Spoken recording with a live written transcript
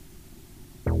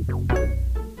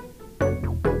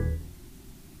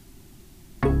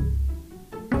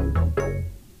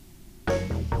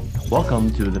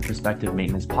Welcome to the Perspective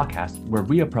Maintenance Podcast, where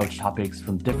we approach topics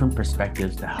from different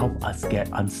perspectives to help us get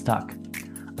unstuck.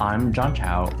 I'm John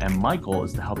Chow, and my goal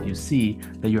is to help you see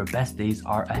that your best days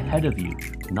are ahead of you,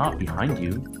 not behind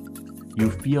you. You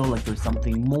feel like there's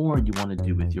something more you want to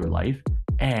do with your life,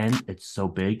 and it's so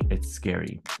big, it's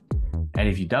scary. And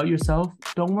if you doubt yourself,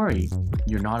 don't worry,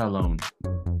 you're not alone.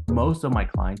 Most of my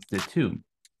clients did too.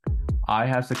 I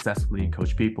have successfully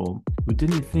coached people who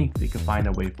didn't think they could find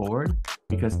a way forward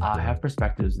because I have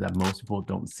perspectives that most people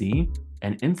don't see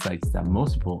and insights that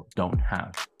most people don't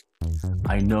have.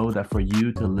 I know that for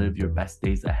you to live your best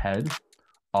days ahead,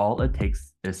 all it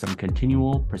takes is some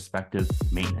continual perspective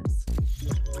maintenance.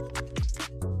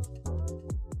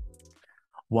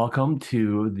 Welcome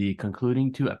to the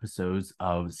concluding 2 episodes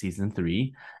of season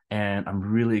 3, and I'm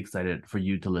really excited for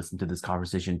you to listen to this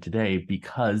conversation today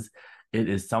because it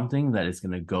is something that is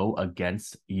going to go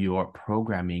against your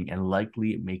programming and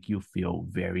likely make you feel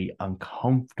very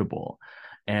uncomfortable.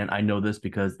 And I know this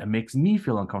because it makes me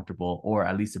feel uncomfortable, or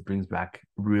at least it brings back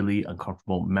really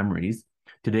uncomfortable memories.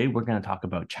 Today, we're going to talk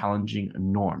about challenging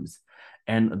norms.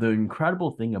 And the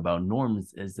incredible thing about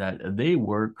norms is that they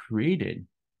were created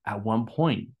at one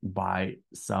point by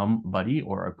somebody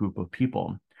or a group of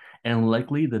people. And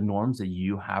likely the norms that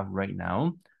you have right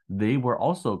now, they were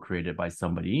also created by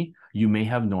somebody. You may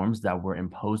have norms that were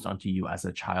imposed onto you as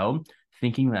a child,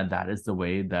 thinking that that is the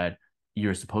way that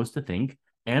you're supposed to think.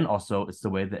 And also it's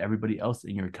the way that everybody else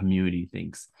in your community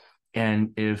thinks. And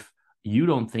if you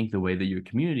don't think the way that your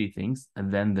community thinks,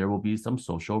 and then there will be some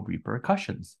social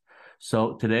repercussions.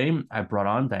 So today I brought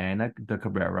on Diana de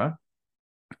Cabrera,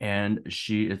 and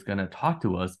she is going to talk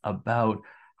to us about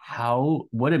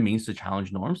what it means to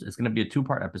challenge norms. It's going to be a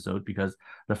 2-part episode because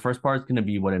the first part is going to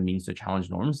be what it means to challenge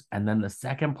norms. And then the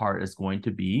second part is going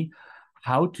to be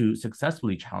how to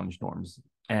successfully challenge norms.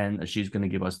 And she's going to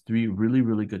give us 3 really,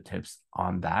 really good tips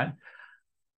on that.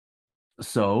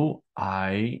 So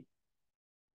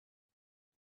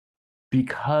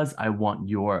because I want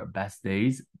your best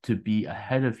days to be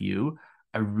ahead of you,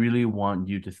 I really want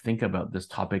you to think about this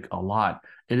topic a lot.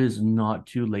 It is not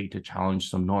too late to challenge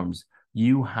some norms.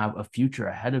 You have a future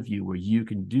ahead of you where you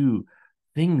can do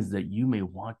things that you may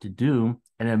want to do,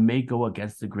 and it may go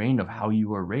against the grain of how you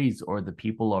were raised or the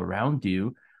people around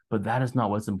you, but that is not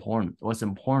what's important. What's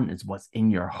important is what's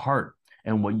in your heart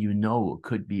and what you know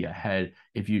could be ahead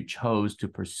if you chose to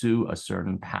pursue a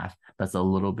certain path that's a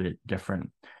little bit different.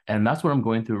 And that's what I'm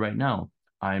going through right now.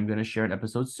 I'm going to share an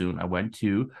episode soon. I went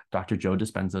to Dr. Joe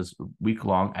Dispenza's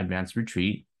week-long advanced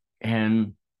retreat,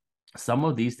 and some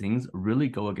of these things really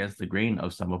go against the grain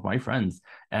of some of my friends,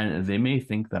 and they may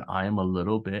think that I am a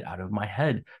little bit out of my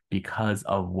head because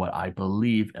of what I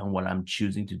believe and what I'm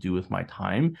choosing to do with my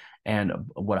time and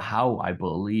how I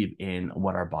believe in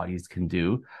what our bodies can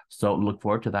do. So look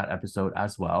forward to that episode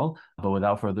as well. But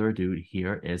without further ado,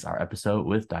 here is our episode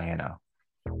with Diana.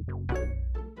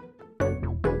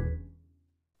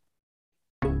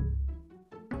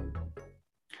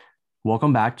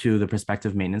 Welcome back to the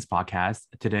Perspective Maintenance Podcast.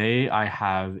 Today, I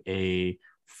have a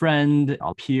friend,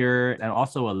 a peer, and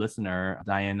also a listener.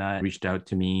 Diana reached out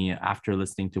to me after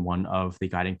listening to one of the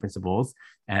guiding principles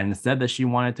and said that she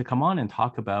wanted to come on and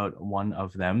talk about one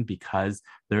of them because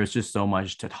there's just so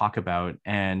much to talk about.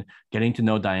 And getting to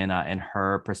know Diana and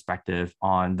her perspective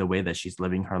on the way that she's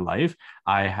living her life,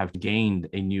 I have gained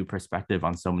a new perspective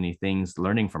on so many things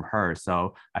learning from her.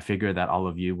 So I figure that all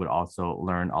of you would also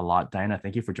learn a lot. Diana,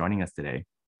 thank you for joining us today.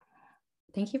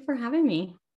 Thank you for having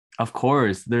me. Of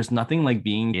course, there's nothing like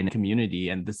being in a community.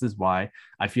 And this is why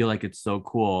I feel like it's so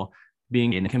cool.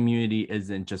 Being in a community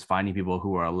isn't just finding people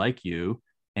who are like you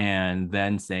and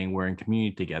then saying we're in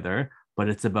community together, but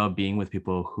it's about being with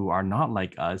people who are not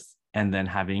like us and then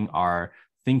having our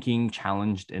thinking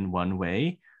challenged in one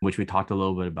way, which we talked a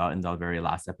little bit about in the very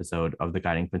last episode of the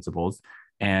guiding principles.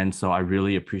 And so I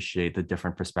really appreciate the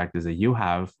different perspectives that you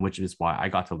have, which is why I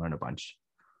got to learn a bunch.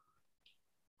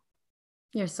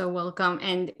 You're so welcome.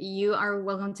 And you are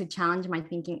welcome to challenge my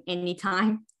thinking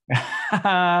anytime.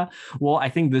 Well, I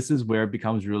think this is where it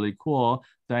becomes really cool.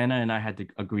 Diana and I had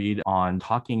agreed on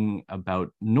talking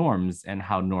about norms and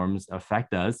how norms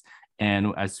affect us.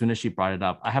 And as soon as she brought it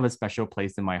up, I have a special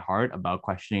place in my heart about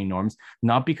questioning norms,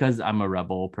 not because I'm a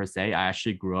rebel per se. I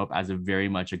actually grew up as a very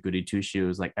much a goody two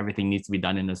shoes, like everything needs to be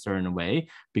done in a certain way,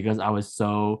 because I was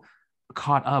so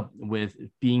caught up with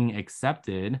being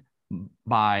accepted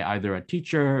by either a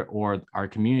teacher or our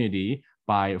community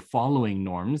by following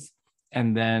norms.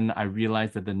 And then I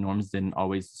realized that the norms didn't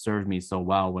always serve me so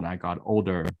well when I got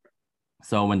older.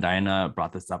 So when Diana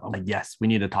brought this up, I'm like, yes, we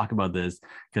need to talk about this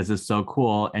because it's so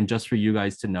cool. And just for you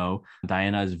guys to know,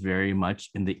 Diana is very much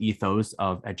in the ethos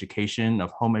of education,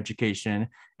 of home education.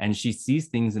 And she sees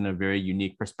things in a very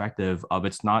unique perspective of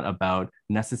it's not about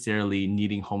necessarily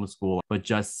needing homeschool, but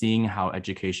just seeing how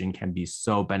education can be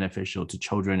so beneficial to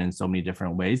children in so many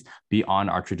different ways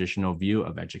beyond our traditional view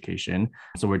of education.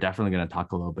 So we're definitely going to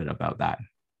talk a little bit about that.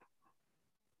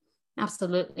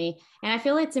 Absolutely. And I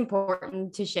feel it's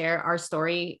important to share our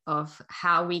story of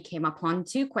how we came upon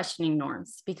to questioning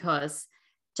norms, because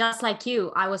just like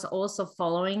you, I was also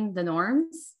following the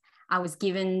norms. I was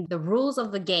given the rules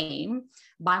of the game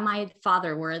by my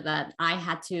father, were that I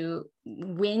had to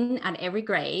win at every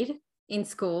grade in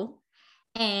school.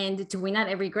 And to win at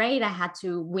every grade, I had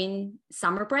to win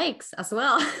summer breaks as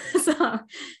well. So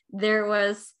there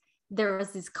was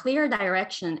this clear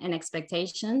direction and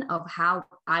expectation of how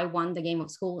I won the game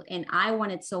of school. And I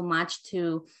wanted so much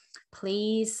to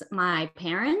please my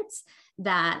parents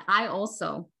that I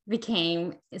also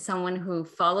became someone who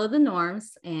followed the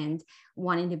norms and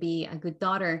wanting to be a good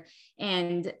daughter.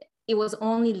 And it was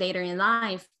only later in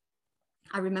life,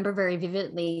 I remember very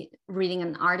vividly reading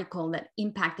an article that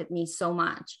impacted me so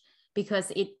much,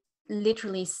 because it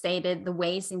literally stated the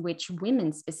ways in which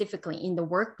women, specifically in the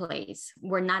workplace,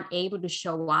 were not able to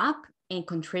show up and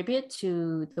contribute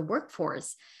to the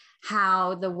workforce.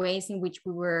 How the ways in which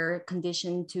we were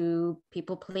conditioned to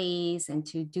people please and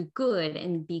to do good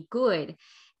and be good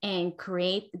and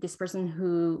create this person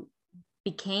who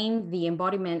became the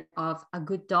embodiment of a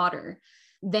good daughter.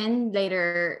 Then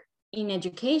later in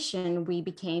education, we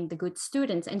became the good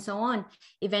students and so on,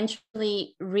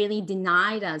 eventually really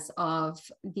denied us of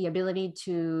the ability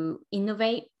to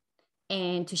innovate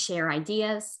and to share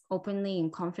ideas openly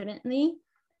and confidently.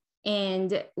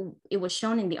 And it was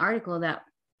shown in the article that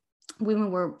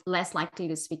women were less likely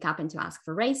to speak up and to ask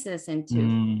for raises and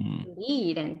to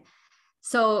lead. And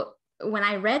so when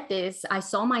I read this, I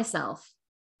saw myself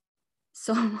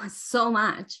so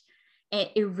much.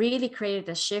 It really created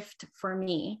a shift for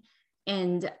me.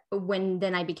 And when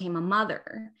then I became a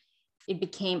mother, it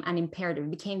became an imperative,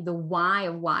 it became the why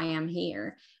of why I'm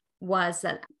here, was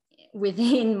that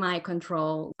within my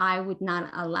control, I would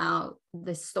not allow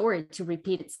the story to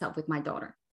repeat itself with my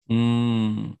daughter.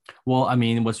 Well, I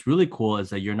mean, what's really cool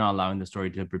is that you're not allowing the story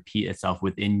to repeat itself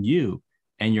within you,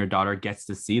 and your daughter gets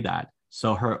to see that.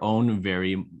 So her own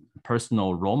very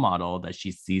personal role model that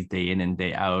she sees day in and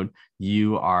day out,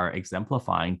 you are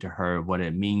exemplifying to her what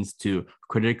it means to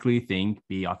critically think,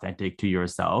 be authentic to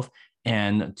yourself,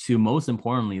 and to most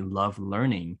importantly, love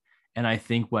learning. And I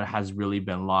think what has really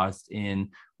been lost in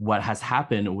what has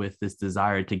happened with this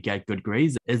desire to get good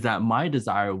grades is that my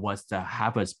desire was to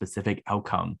have a specific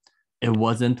outcome. It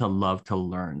wasn't to love to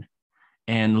learn.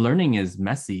 And learning is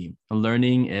messy.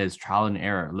 Learning is trial and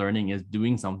error. Learning is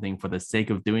doing something for the sake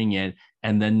of doing it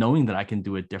and then knowing that I can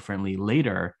do it differently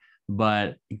later.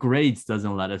 But grades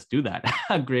doesn't let us do that.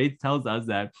 Grades tells us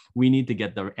that we need to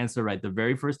get the answer right the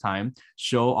very first time,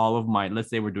 show all of my, let's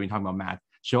say we're talking about math,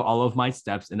 show all of my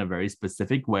steps in a very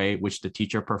specific way, which the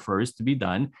teacher prefers to be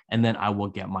done, and then I will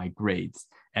get my grades.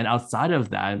 And outside of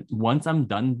that, once I'm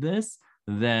done this,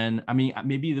 then, I mean,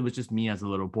 maybe it was just me as a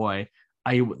little boy.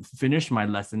 I finished my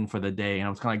lesson for the day and I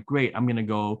was kind of like, great, I'm going to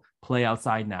go play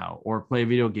outside now or play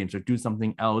video games or do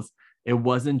something else. It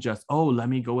wasn't just, oh, let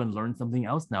me go and learn something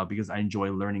else now because I enjoy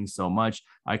learning so much.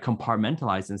 I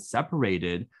compartmentalized and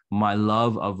separated my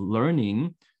love of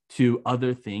learning to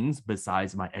other things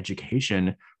besides my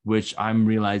education, which I'm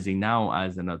realizing now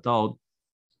as an adult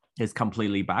is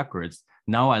completely backwards.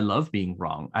 Now I love being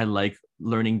wrong. I like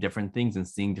learning different things and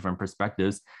seeing different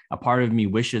perspectives. A part of me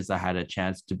wishes I had a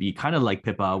chance to be kind of like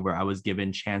Pippa, where I was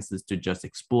given chances to just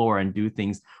explore and do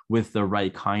things with the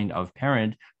right kind of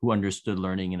parent who understood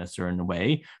learning in a certain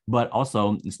way. But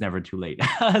also, it's never too late.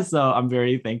 So I'm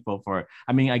very thankful for,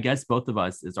 I mean, I guess both of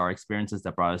us, it's our experiences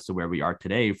that brought us to where we are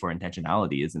today for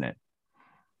intentionality, isn't it?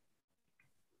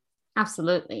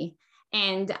 Absolutely.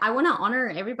 And I want to honor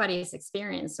everybody's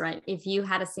experience, right? If you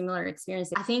had a similar experience,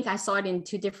 I think I saw it in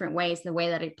two different ways, the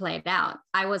way that it played out.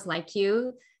 I was like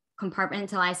you,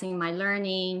 compartmentalizing my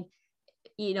learning,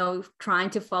 trying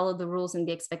to follow the rules and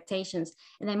the expectations.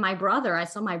 And then I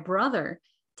saw my brother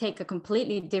take a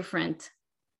completely different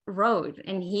road,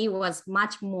 and he was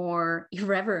much more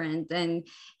irreverent, and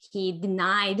he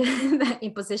denied the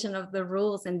imposition of the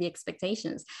rules and the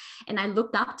expectations. And I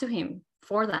looked up to him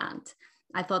for that.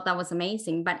 I thought that was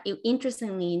amazing. But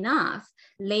interestingly enough,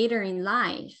 later in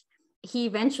life, he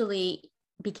eventually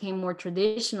became more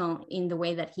traditional in the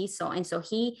way that he saw. And so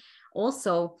he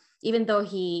also, even though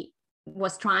he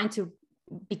was trying to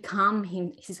become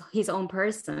his own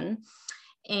person,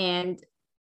 and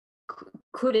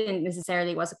couldn't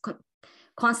necessarily, was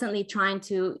constantly trying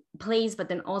to please but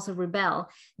then also rebel,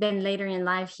 then later in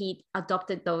life he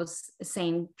adopted those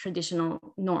same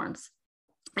traditional norms.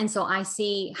 And so I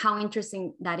see how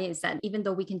interesting that is, that even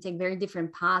though we can take very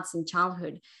different paths in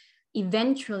childhood,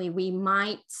 eventually we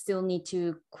might still need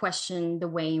to question the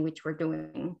way in which we're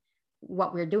doing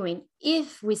what we're doing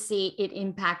if we see it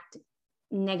impact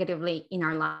negatively in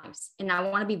our lives. And I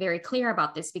want to be very clear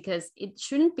about this, because it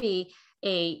shouldn't be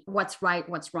a what's right,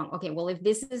 what's wrong. Okay, well, if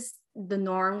this is the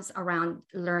norms around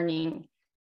learning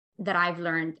that I've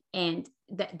learned and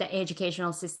the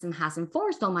educational system has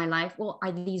enforced all my life, well,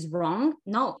 are these wrong?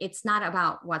 No, it's not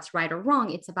about what's right or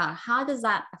wrong. It's about how does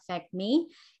that affect me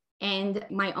and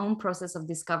my own process of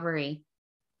discovery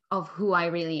of who I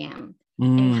really am.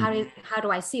 And how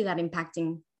do I see that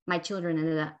impacting my children and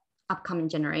the upcoming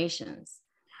generations?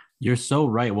 You're so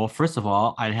right. Well, first of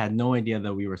all, I had no idea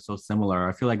that we were so similar.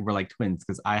 I feel like we're like twins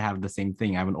because I have the same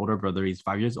thing. I have an older brother. He's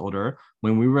 5 years older.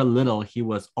 When we were little, he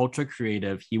was ultra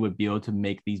creative. He would be able to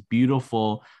make these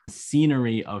beautiful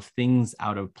scenery of things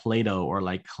out of Play-Doh or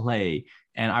like clay.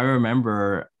 And I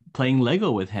remember playing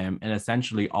Lego with him. And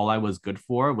essentially, all I was good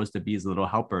for was to be his little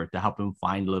helper, to help him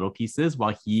find little pieces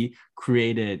while he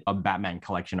created a Batman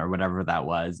collection or whatever that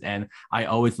was. And I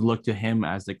always looked to him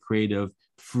as a creative,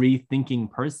 free thinking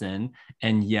person.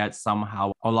 And yet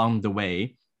somehow along the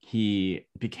way, he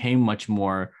became much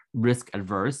more risk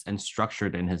adverse and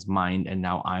structured in his mind. And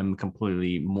now I'm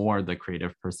completely more the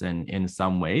creative person in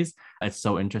some ways. It's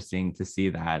so interesting to see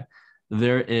that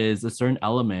there is a certain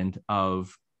element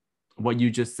of what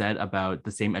you just said about the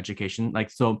same education.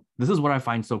 Like, so this is what I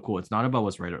find so cool. It's not about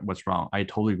what's right or what's wrong. I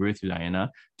totally agree with you,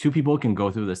 Diana. Two people can go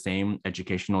through the same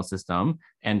educational system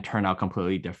and turn out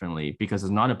completely differently, because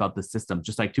it's not about the system.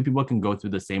 Just like two people can go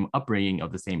through the same upbringing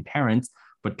of the same parents,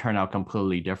 but turn out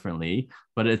completely differently.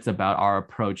 But it's about our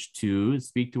approach to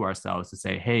speak to ourselves to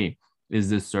say, hey, is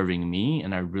this serving me?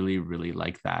 And I really, really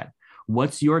like that.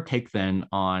 What's your take then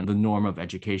on the norm of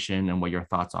education and what your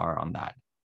thoughts are on that?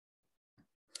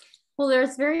 Well,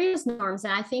 there's various norms,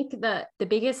 and I think the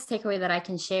biggest takeaway that I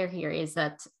can share here is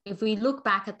that if we look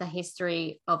back at the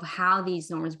history of how these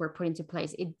norms were put into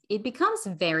place, it becomes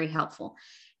very helpful.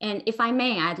 And if I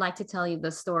may, I'd like to tell you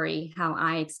the story how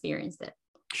I experienced it.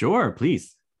 Sure,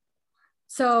 please.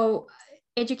 So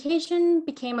education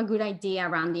became a good idea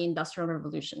around the Industrial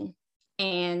Revolution.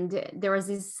 And there was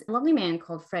this lovely man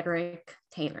called Frederick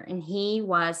Taylor, and he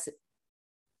was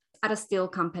at a steel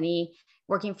company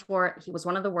he was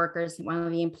one of the workers, one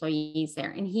of the employees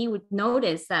there. And he would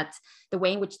notice that the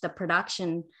way in which the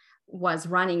production was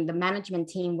running, the management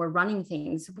team were running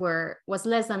things was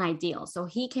less than ideal. So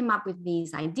he came up with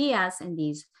these ideas, and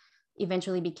these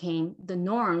eventually became the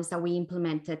norms that we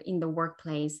implemented in the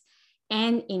workplace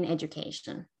and in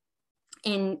education.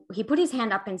 And he put his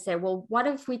hand up and said, well, what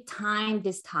if we time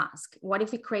this task? What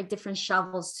if we create different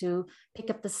shovels to pick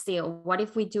up the steel? What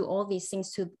if we do all these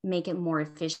things to make it more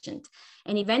efficient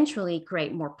and eventually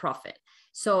create more profit?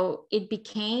 So it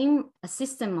became a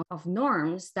system of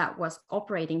norms that was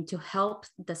operating to help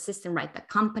the system, right? The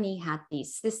company had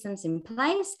these systems in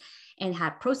place and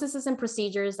had processes and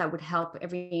procedures that would help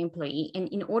every employee. And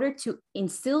in order to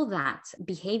instill that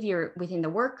behavior within the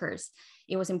workers,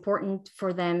 it was important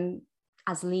for them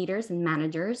as leaders and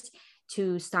managers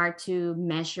to start to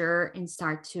measure and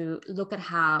start to look at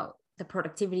how the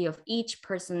productivity of each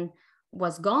person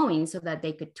was going, so that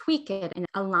they could tweak it and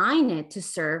align it to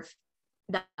serve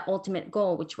the ultimate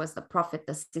goal, which was the profit,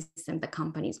 the system, the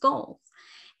company's goals.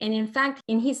 And in fact,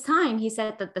 in his time, he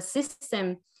said that the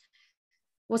system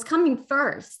was coming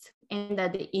first and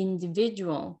that the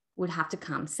individual would have to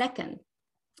come second.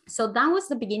 So that was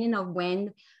the beginning of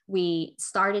when we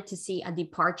started to see a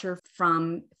departure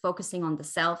from focusing on the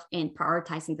self and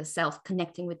prioritizing the self,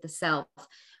 connecting with the self,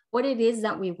 what it is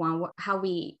that we want, how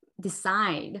we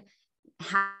decide,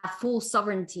 have full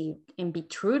sovereignty and be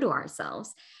true to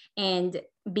ourselves, and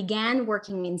began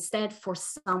working instead for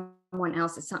someone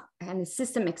else and a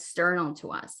system external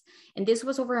to us. And this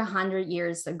was over 100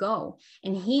 years ago.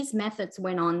 And his methods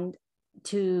went on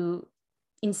to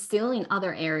instill in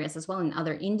other areas as well, in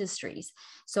other industries,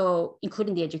 so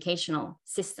including the educational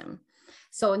system.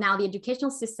 So now the educational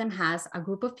system has a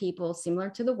group of people similar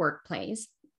to the workplace,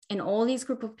 and all these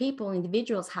group of people,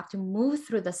 individuals, have to move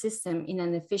through the system in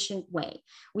an efficient way,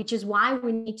 which is why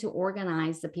we need to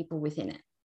organize the people within it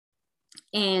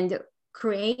and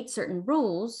create certain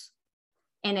rules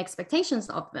and expectations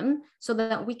of them so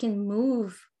that we can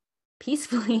move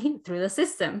peacefully through the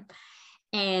system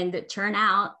and turn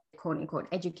out, quote unquote,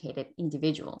 educated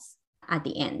individuals at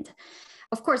the end.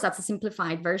 Of course, that's a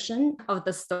simplified version of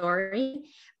the story,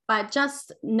 but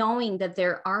just knowing that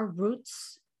there are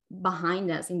roots behind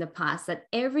us in the past, that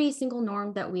every single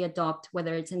norm that we adopt,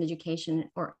 whether it's in education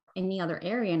or any other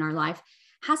area in our life,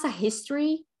 has a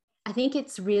history. I think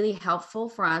it's really helpful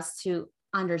for us to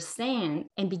understand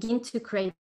and begin to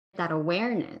create that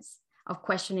awareness of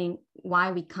questioning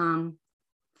why we come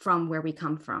from where we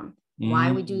come from,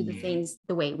 why we do the things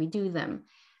the way we do them.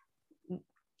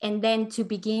 And then to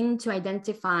begin to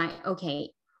identify,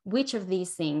 okay, which of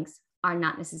these things are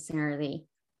not necessarily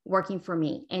working for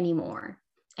me anymore.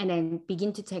 And then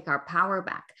begin to take our power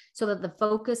back so that the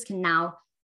focus can now,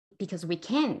 because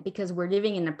we're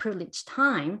living in a privileged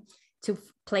time, to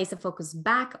place the focus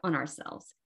back on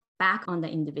ourselves, back on the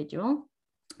individual.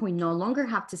 We no longer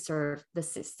have to serve the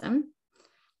system.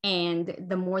 And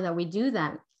the more that we do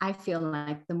that, I feel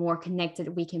like the more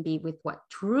connected we can be with what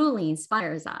truly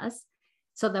inspires us,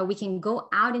 so that we can go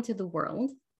out into the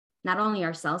world, not only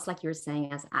ourselves, like you're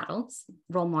saying, as adults,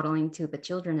 role modeling to the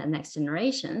children and next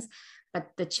generations,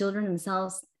 but the children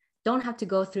themselves don't have to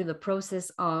go through the process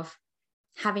of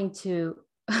having to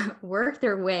work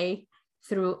their way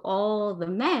through all the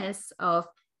mess of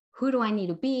who do I need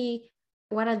to be?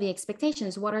 What are the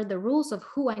expectations? What are the rules of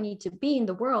who I need to be in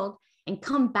the world? And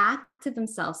come back to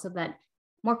themselves so that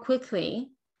more quickly,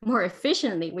 more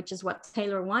efficiently, which is what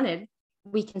Taylor wanted,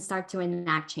 we can start to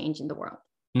enact change in the world.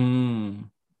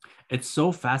 It's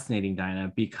so fascinating,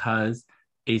 Diana, because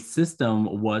a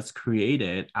system was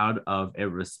created out of a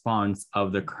response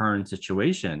of the current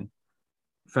situation.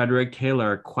 Frederick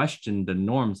Taylor questioned the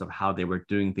norms of how they were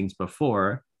doing things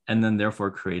before, and then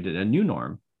therefore created a new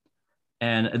norm.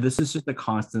 And this is just a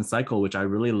constant cycle, which I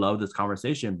really love this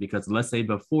conversation, because let's say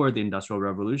before the Industrial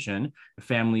Revolution,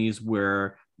 families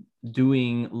were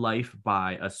doing life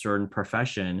by a certain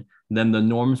profession, then the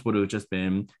norms would have just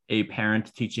been a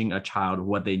parent teaching a child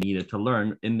what they needed to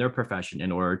learn in their profession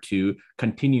in order to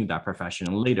continue that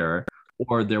profession later.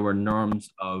 Or there were norms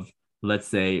of, let's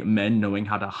say, men knowing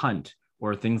how to hunt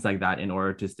or things like that in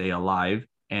order to stay alive.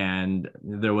 And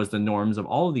there was the norms of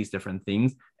all of these different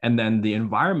things. And then the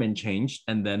environment changed,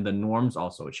 and then the norms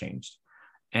also changed.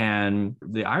 And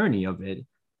the irony of it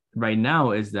right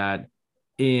now is that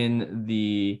in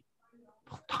the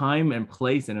time and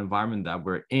place and environment that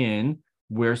we're in,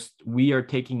 we are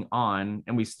taking on,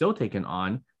 and we still taking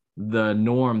on, the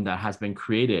norm that has been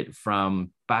created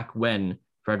from back when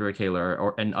Frederick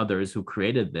Taylor and others who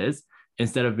created this,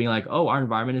 instead of being like, oh, our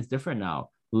environment is different now.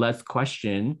 Let's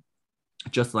question,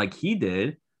 just like he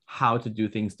did, how to do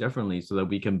things differently so that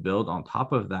we can build on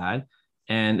top of that.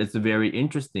 And it's very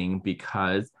interesting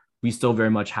because we still very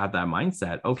much have that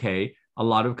mindset. Okay, a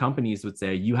lot of companies would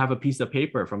say, you have a piece of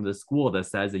paper from the school that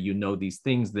says that you know these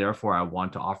things, therefore I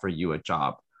want to offer you a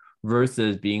job,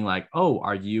 versus being like, oh,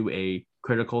 are you a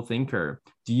critical thinker?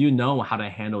 Do you know how to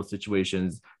handle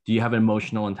situations? Do you have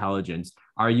emotional intelligence?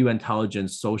 Are you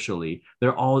intelligent socially?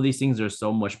 There are all these things that are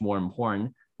so much more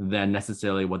important than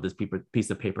necessarily what this piece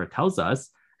of paper tells us.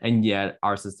 And yet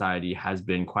our society has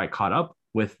been quite caught up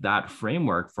with that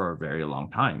framework for a very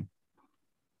long time.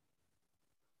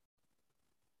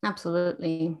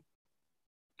 Absolutely.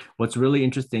 What's really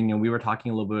interesting, and we were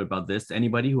talking a little bit about this,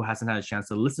 anybody who hasn't had a chance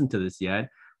to listen to this yet,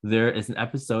 there is an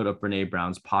episode of Brene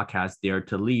Brown's podcast, Dare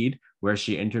to Lead, where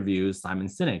she interviews Simon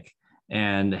Sinek.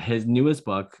 And his newest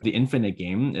book, The Infinite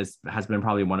Game, has been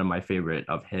probably one of my favorite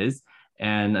of his.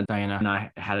 And Diana and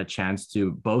I had a chance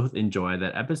to both enjoy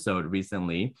that episode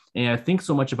recently. And I think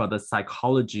so much about the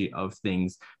psychology of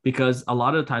things, because a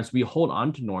lot of times we hold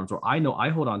on to norms, or I know I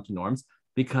hold on to norms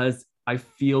because I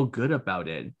feel good about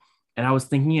it. And I was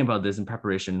thinking about this in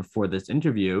preparation for this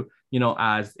interview,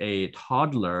 as a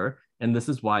toddler, and this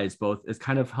is why it's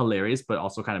kind of hilarious, but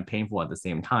also kind of painful at the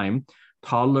same time.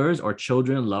 Toddlers or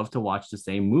children love to watch the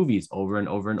same movies over and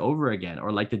over and over again,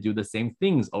 or like to do the same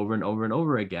things over and over and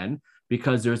over again,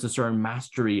 because there's a certain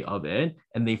mastery of it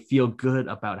and they feel good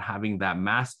about having that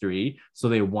mastery. So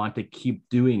they want to keep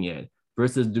doing it,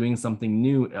 versus doing something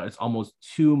new. It's almost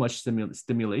too much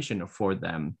stimulation for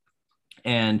them.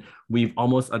 And we've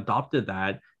almost adopted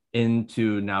that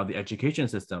into now the education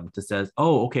system to says,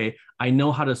 oh, okay, I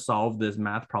know how to solve this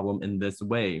math problem in this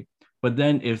way. But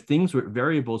then if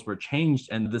variables were changed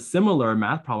and the similar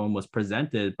math problem was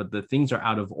presented, but the things are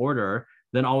out of order,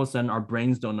 then all of a sudden our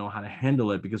brains don't know how to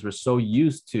handle it, because we're so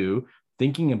used to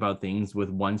thinking about things with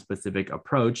one specific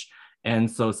approach. And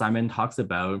so Simon talks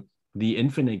about the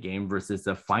infinite game versus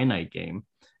the finite game.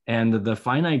 And the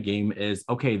finite game is,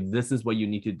 okay, this is what you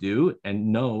need to do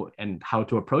and know and how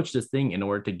to approach this thing in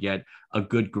order to get a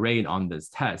good grade on this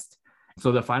test.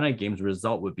 So the finite game's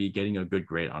result would be getting a good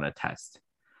grade on a test.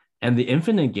 And the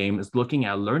infinite game is looking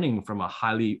at learning from a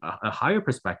higher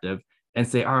perspective and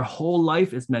say our whole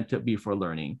life is meant to be for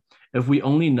learning. If we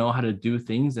only know how to do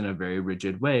things in a very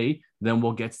rigid way, then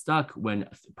we'll get stuck when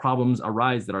problems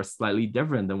arise that are slightly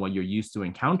different than what you're used to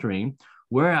encountering.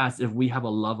 Whereas if we have a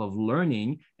love of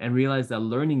learning and realize that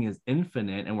learning is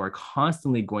infinite and we're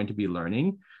constantly going to be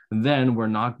learning, then we're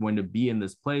not going to be in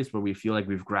this place where we feel like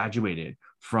we've graduated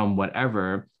from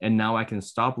whatever. And now I can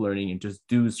stop learning and just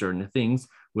do certain things,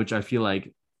 which I feel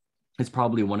like is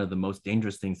probably one of the most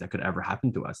dangerous things that could ever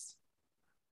happen to us.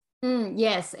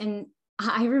 Yes. And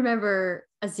I remember,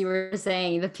 as you were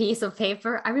saying, the piece of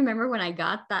paper. I remember when I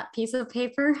got that piece of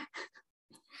paper,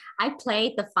 I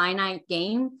played the finite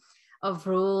game of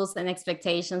rules and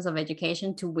expectations of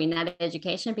education to win at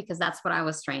education, because that's what I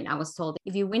was trained. I was told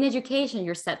if you win education,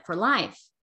 you're set for life.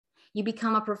 You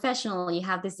become a professional, you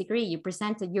have this degree, you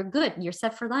present it, you're good, you're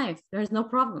set for life. There's no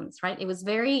problems, right? It was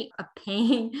very a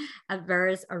pain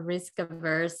averse, a risk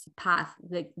averse path,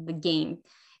 the game.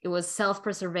 It was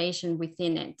self-preservation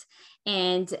within it.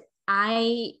 And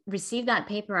I received that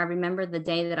paper. I remember the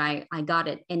day that I got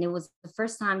it. And it was the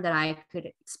first time that I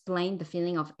could explain the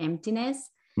feeling of emptiness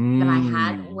that I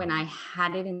had when I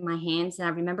had it in my hands. And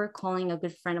I remember calling a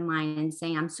good friend of mine and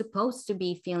saying, I'm supposed to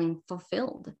be feeling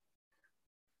fulfilled.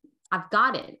 I've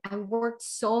got it. I worked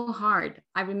so hard.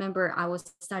 I remember I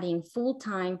was studying full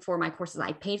time for my courses.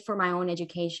 I paid for my own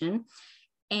education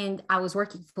and I was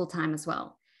working full time as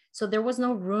well. So there was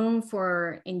no room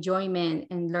for enjoyment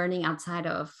and learning outside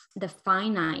of the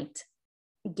finite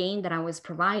gain that I was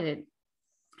provided.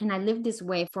 And I lived this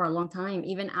way for a long time,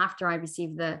 even after I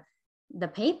received the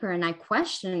paper, and I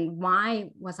questioned, why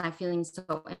was I feeling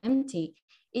so empty?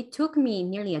 It took me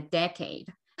nearly a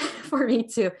decade for me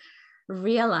to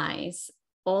realize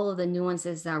all of the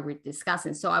nuances that we're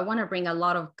discussing. So I want to bring a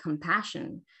lot of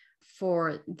compassion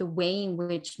for the way in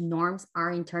which norms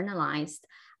are internalized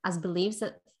as beliefs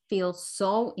that feel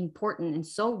so important and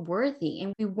so worthy.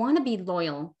 And we want to be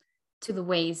loyal to the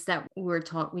ways that we're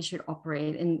taught we should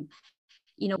operate. And,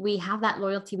 you know, we have that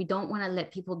loyalty. We don't want to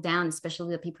let people down,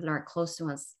 especially the people that are close to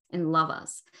us and love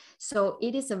us. So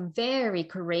it is a very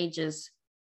courageous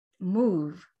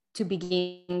move to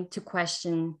begin to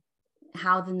question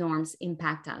how the norms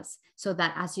impact us, so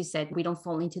that, as you said, we don't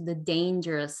fall into the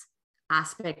dangerous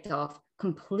aspect of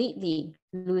completely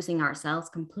losing ourselves,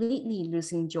 completely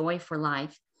losing joy for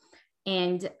life.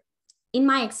 And in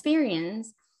my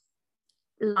experience,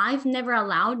 life never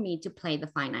allowed me to play the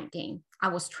finite game. I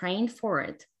was trained for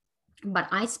it, but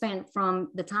I spent, from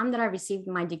the time that I received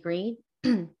my degree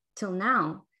till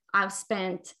now, I've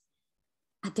spent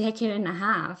a decade and a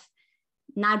half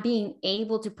not being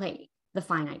able to play the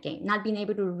finite game, not being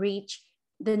able to reach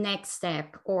the next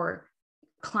step or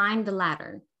climb the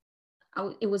ladder.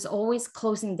 It was always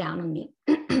closing down on me.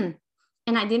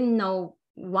 And I didn't know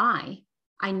why.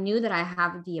 I knew that I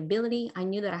have the ability. I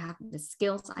knew that I have the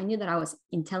skills. I knew that I was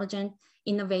intelligent,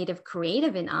 innovative,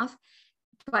 creative enough.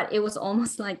 But it was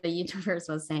almost like the universe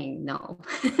was saying, no,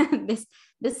 this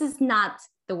is not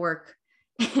the work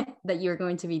that you're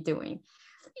going to be doing.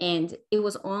 And it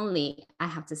was only, I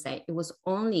have to say, it was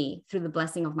only through the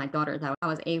blessing of my daughter that I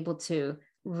was able to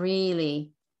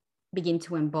really begin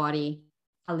to embody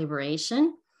a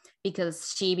liberation,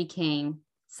 because she became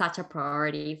such a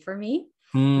priority for me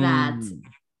that,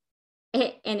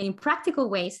 and in practical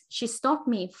ways, she stopped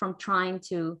me from trying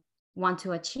to want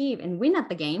to achieve and win at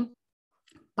the game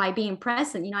by being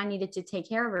present. You know, I needed to take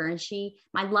care of her, and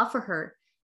my love for her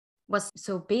was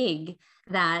so big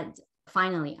that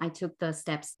finally I took the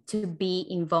steps to be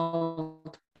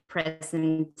involved,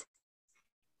 present,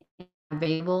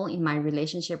 available in my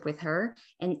relationship with her.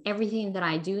 And everything that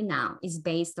I do now is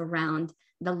based around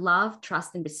the love,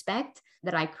 trust, and respect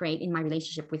that I create in my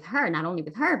relationship with her, not only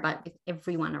with her, but with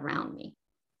everyone around me,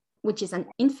 which is an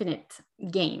infinite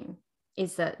game.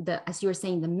 Is the as you were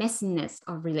saying, the messiness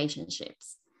of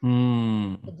relationships,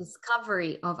 the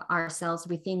discovery of ourselves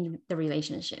within the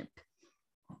relationship,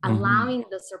 allowing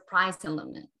the surprise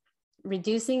element,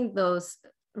 reducing those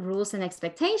rules and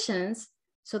expectations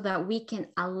so that we can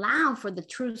allow for the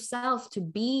true self to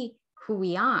be who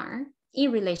we are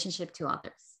in relationship to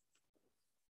others.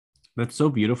 That's so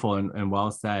beautiful and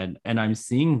well said. And I'm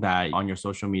seeing that on your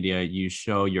social media, you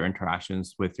show your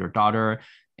interactions with your daughter,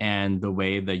 and the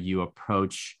way that you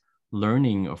approach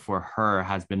learning for her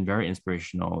has been very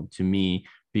inspirational to me,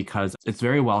 because it's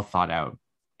very well thought out.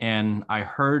 And I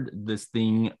heard this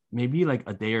thing maybe like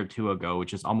a day or two ago,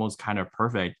 which is almost kind of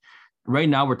perfect. Right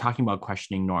now, we're talking about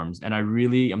questioning norms. And I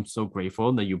really am so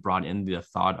grateful that you brought in the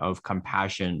thought of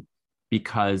compassion,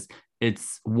 because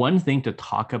it's one thing to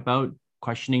talk about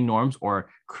questioning norms or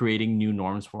creating new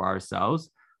norms for ourselves.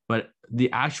 But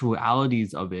the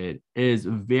actualities of it is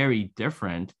very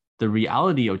different. The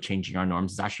reality of changing our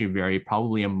norms is actually very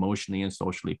probably emotionally and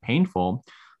socially painful.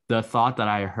 The thought that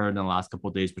I heard in the last couple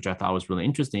of days, which I thought was really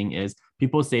interesting, is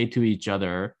people say to each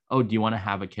other, "Oh, do you want to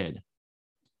have a kid?"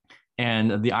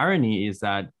 And the irony is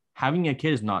that having a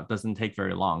kid is not doesn't take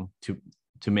very long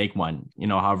to make one,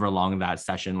 however long that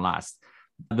session lasts.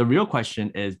 The real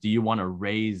question is, do you want to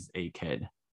raise a kid?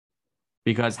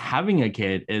 Because having a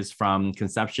kid is from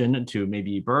conception to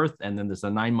maybe birth, and then there's a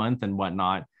 9 month and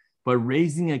whatnot. But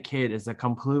raising a kid is a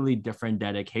completely different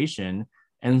dedication.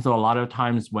 And so a lot of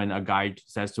times when a guy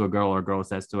says to a girl or a girl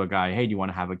says to a guy, "Hey, do you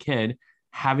want to have a kid?"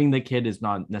 Having the kid is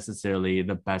not necessarily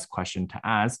the best question to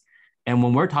ask. And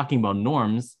when we're talking about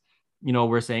norms,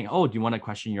 we're saying, "Oh, do you want to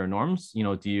question your norms?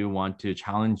 Do you want to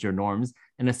challenge your norms?"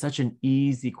 And it's such an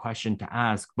easy question to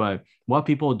ask. But what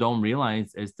people don't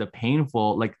realize is the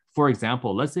painful, like, for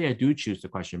example, let's say I do choose to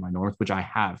question my norms, which I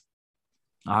have.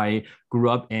 I grew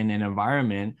up in an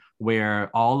environment where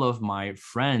all of my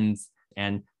friends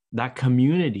and that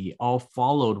community all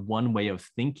followed one way of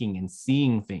thinking and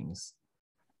seeing things.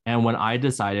 And when I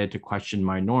decided to question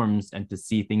my norms and to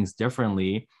see things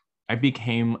differently, I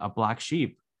became a black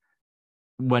sheep.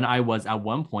 When I was at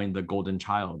one point the golden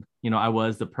child, I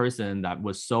was the person that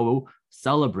was so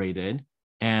celebrated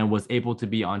and was able to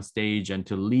be on stage and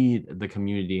to lead the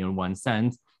community in one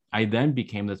sense. I then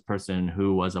became this person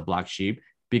who was a black sheep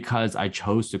because I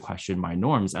chose to question my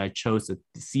norms. I chose to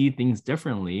see things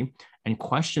differently and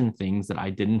question things that I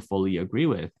didn't fully agree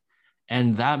with.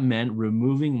 And that meant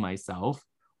removing myself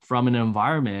from an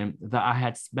environment that I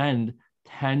had spent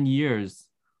 10 years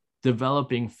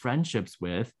developing friendships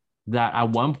with, that at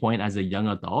one point as a young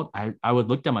adult, I would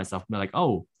look at myself and be like,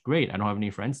 "Oh, great, I don't have any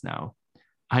friends now.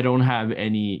 I don't have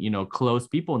any, close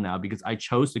people now because I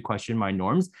chose to question my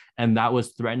norms and that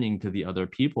was threatening to the other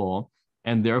people.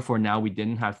 And therefore now we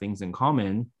didn't have things in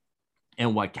common.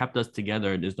 And what kept us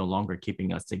together is no longer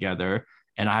keeping us together.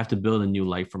 And I have to build a new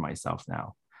life for myself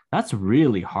now." That's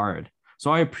really hard. So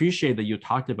I appreciate that you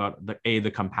talked about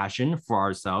the compassion for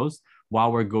ourselves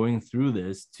while we're going through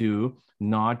this, to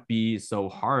not be so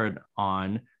hard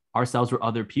on ourselves or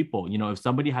other people. If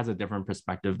somebody has a different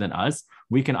perspective than us,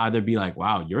 we can either be like,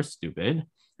 "Wow, you're stupid,"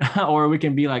 or we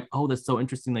can be like, "Oh, that's so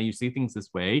interesting that you see things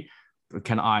this way.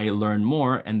 Can I learn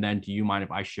more? And then do you mind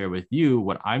if I share with you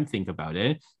what I think about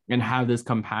it?" And have this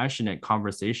compassionate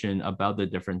conversation about the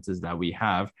differences that we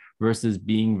have, versus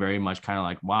being very much kind of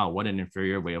like, "Wow, what an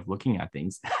inferior way of looking at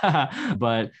things."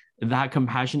 But that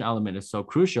compassion element is so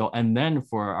crucial. And then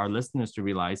for our listeners to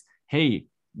realize, hey,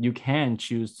 you can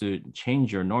choose to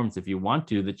change your norms if you want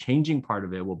to. The changing part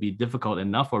of it will be difficult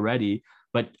enough already.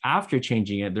 But after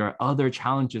changing it, there are other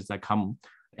challenges that come,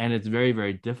 and it's very,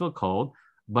 very difficult.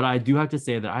 But I do have to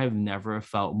say that I have never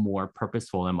felt more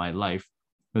purposeful in my life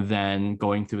than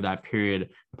going through that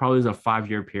period. Probably was a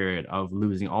 5-year period of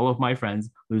losing all of my friends,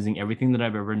 losing everything that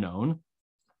I've ever known,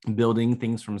 building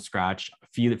things from scratch,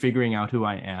 figuring out who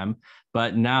I am.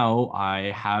 But now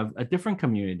I have a different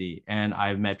community, and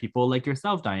I've met people like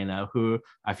yourself, Diana, who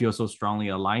I feel so strongly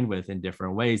aligned with in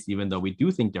different ways, even though we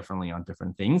do think differently on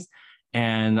different things.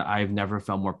 And I've never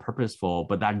felt more purposeful.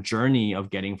 But that journey of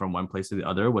getting from one place to the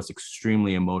other was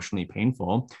extremely emotionally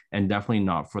painful, and definitely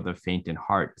not for the faint in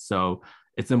heart. So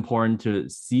it's important to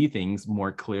see things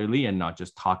more clearly and not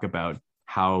just talk about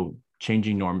how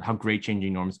great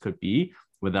changing norms could be,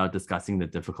 without discussing the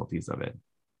difficulties of it.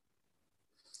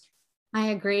 I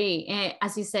agree. And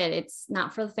as you said, it's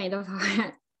not for the faint of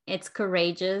heart. It's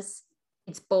courageous.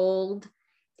 It's bold.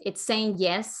 It's saying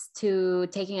yes to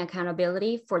taking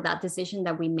accountability for that decision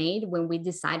that we made when we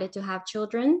decided to have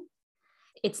children.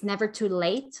 It's never too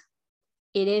late.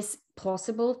 It is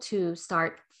possible to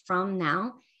start from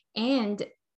now. And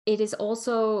it is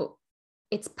also,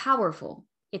 it's powerful.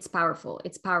 It's powerful.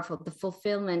 It's powerful. The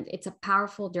fulfillment, it's a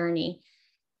powerful journey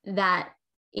that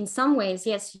in some ways,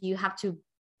 yes, you have to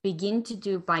begin to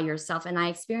do by yourself. And I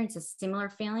experienced a similar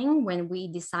feeling when we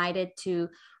decided to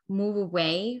move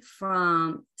away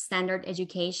from standard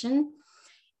education.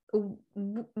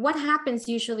 What happens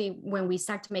usually when we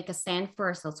start to make a stand for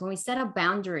ourselves, when we set a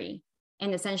boundary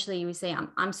and essentially we say,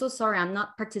 I'm so sorry, I'm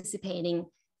not participating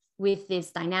with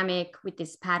this dynamic, with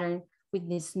this pattern, with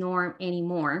this norm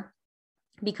anymore,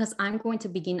 because I'm going to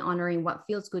begin honoring what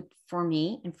feels good for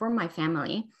me and for my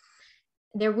family.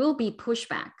 There will be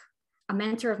pushback. A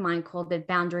mentor of mine called it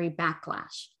boundary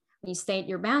backlash. When you state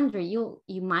your boundary,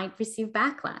 you might receive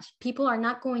backlash. People are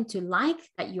not going to like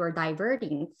that you're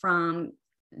diverting from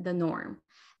the norm.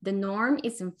 The norm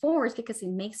is enforced because it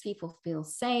makes people feel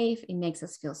safe. It makes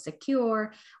us feel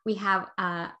secure. We have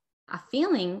a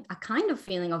feeling, a kind of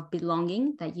feeling of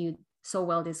belonging that you so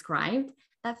well described,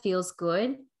 that feels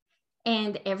good.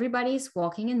 And everybody's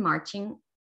walking and marching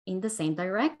in the same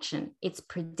direction. It's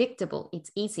predictable,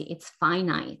 it's easy, it's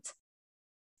finite,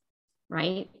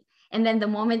 right? And then the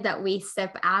moment that we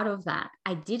step out of that,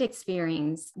 I did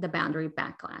experience the boundary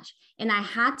backlash. And I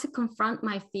had to confront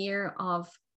my fear of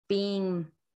being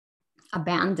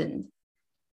abandoned,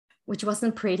 which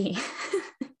wasn't pretty.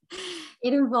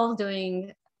 It involved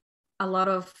doing a lot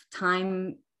of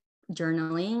time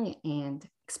journaling and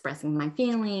expressing my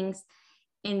feelings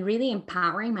and really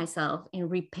empowering myself and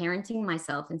reparenting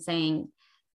myself and saying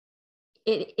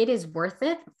it is worth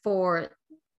it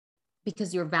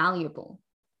because you're valuable,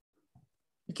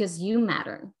 because you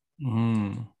matter.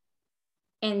 Mm.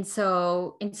 And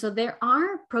so there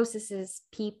are processes,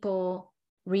 people,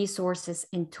 resources,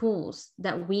 and tools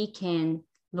that we can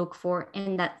look for.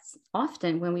 And that's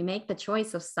often when we make the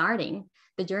choice of starting,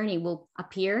 the journey will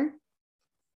appear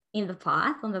on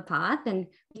the path, and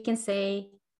we can say,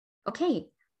 okay,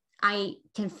 I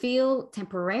can feel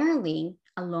temporarily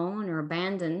alone or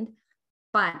abandoned,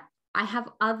 but I have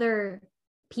other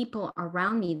people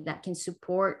around me that can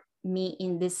support me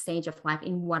in this stage of life,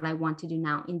 in what I want to do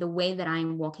now, in the way that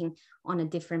I'm walking on a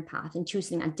different path and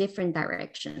choosing a different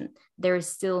direction. There is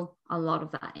still a lot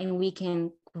of that, and we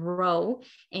can grow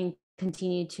and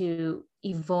continue to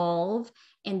evolve,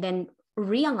 and then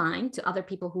realign to other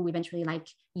people who eventually, like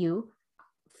you,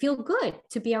 feel good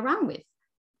to be around with.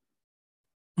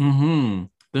 Mm-hmm.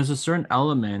 There's a certain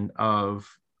element of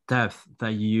depth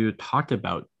that you talked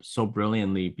about so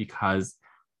brilliantly, because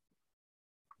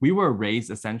we were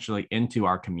raised essentially into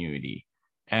our community,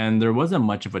 and there wasn't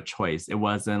much of a choice. It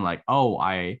wasn't like, oh,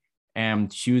 I am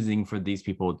choosing for these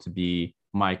people to be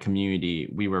my community.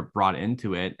 We were brought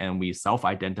into it, and we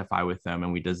self-identify with them,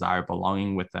 and we desire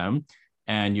belonging with them.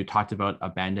 And you talked about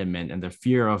abandonment and the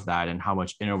fear of that, and how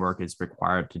much inner work is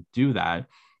required to do that,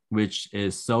 which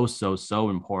is so, so, so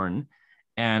important.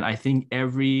 And I think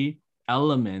every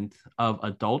element of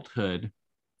adulthood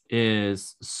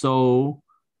is so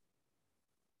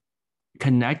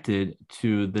connected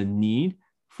to the need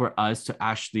for us to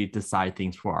actually decide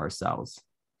things for ourselves.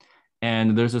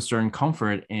 And there's a certain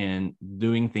comfort in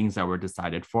doing things that were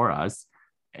decided for us.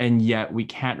 And yet we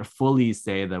can't fully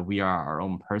say that we are our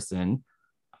own person,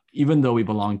 even though we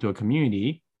belong to a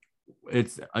community.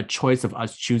 It's a choice of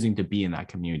us choosing to be in that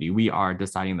community. We are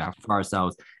deciding that for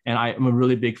ourselves. And I am a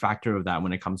really big factor of that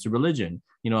when it comes to religion.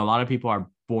 You know, a lot of people are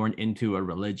born into a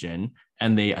religion,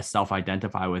 and they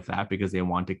self-identify with that because they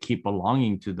want to keep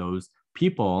belonging to those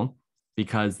people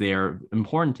because they're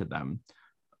important to them.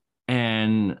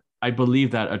 And I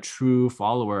believe that a true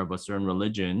follower of a certain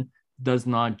religion does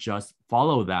not just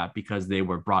follow that because they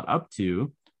were brought up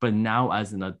to, but now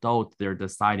as an adult, they're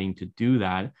deciding to do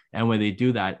that. And when they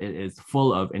do that, it is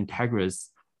full of integrous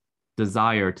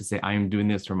desire to say, I am doing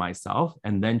this for myself,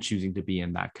 and then choosing to be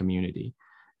in that community.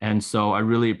 And so I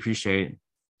really appreciate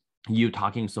you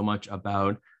talking so much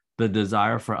about the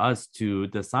desire for us to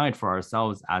decide for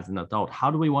ourselves as an adult.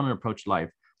 How do we want to approach life?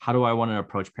 How do I want to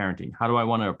approach parenting? How do I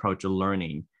want to approach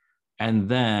learning? And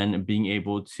then being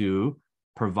able to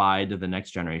provide the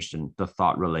next generation the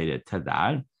thought related to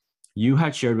that. You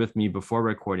had shared with me before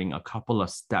recording a couple of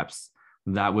steps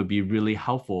that would be really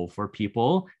helpful for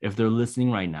people if they're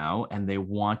listening right now and they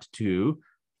want to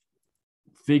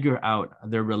figure out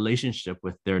their relationship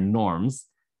with their norms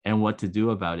and what to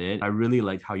do about it. I really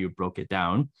liked how you broke it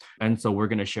down. And so we're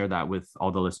going to share that with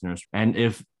all the listeners. And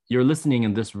if you're listening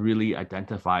and this really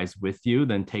identifies with you,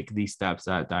 then take these steps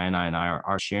that Diana and I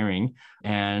are sharing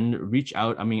and reach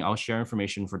out. I mean, I'll share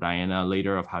information for Diana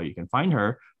later of how you can find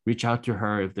her. Reach out to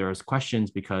her if there's questions,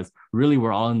 because really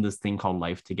we're all in this thing called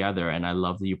life together. And I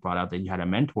love that you brought out that you had a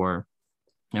mentor,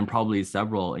 and probably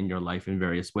several in your life in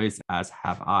various ways, as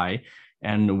have I.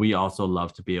 And we also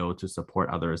love to be able to support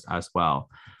others as well.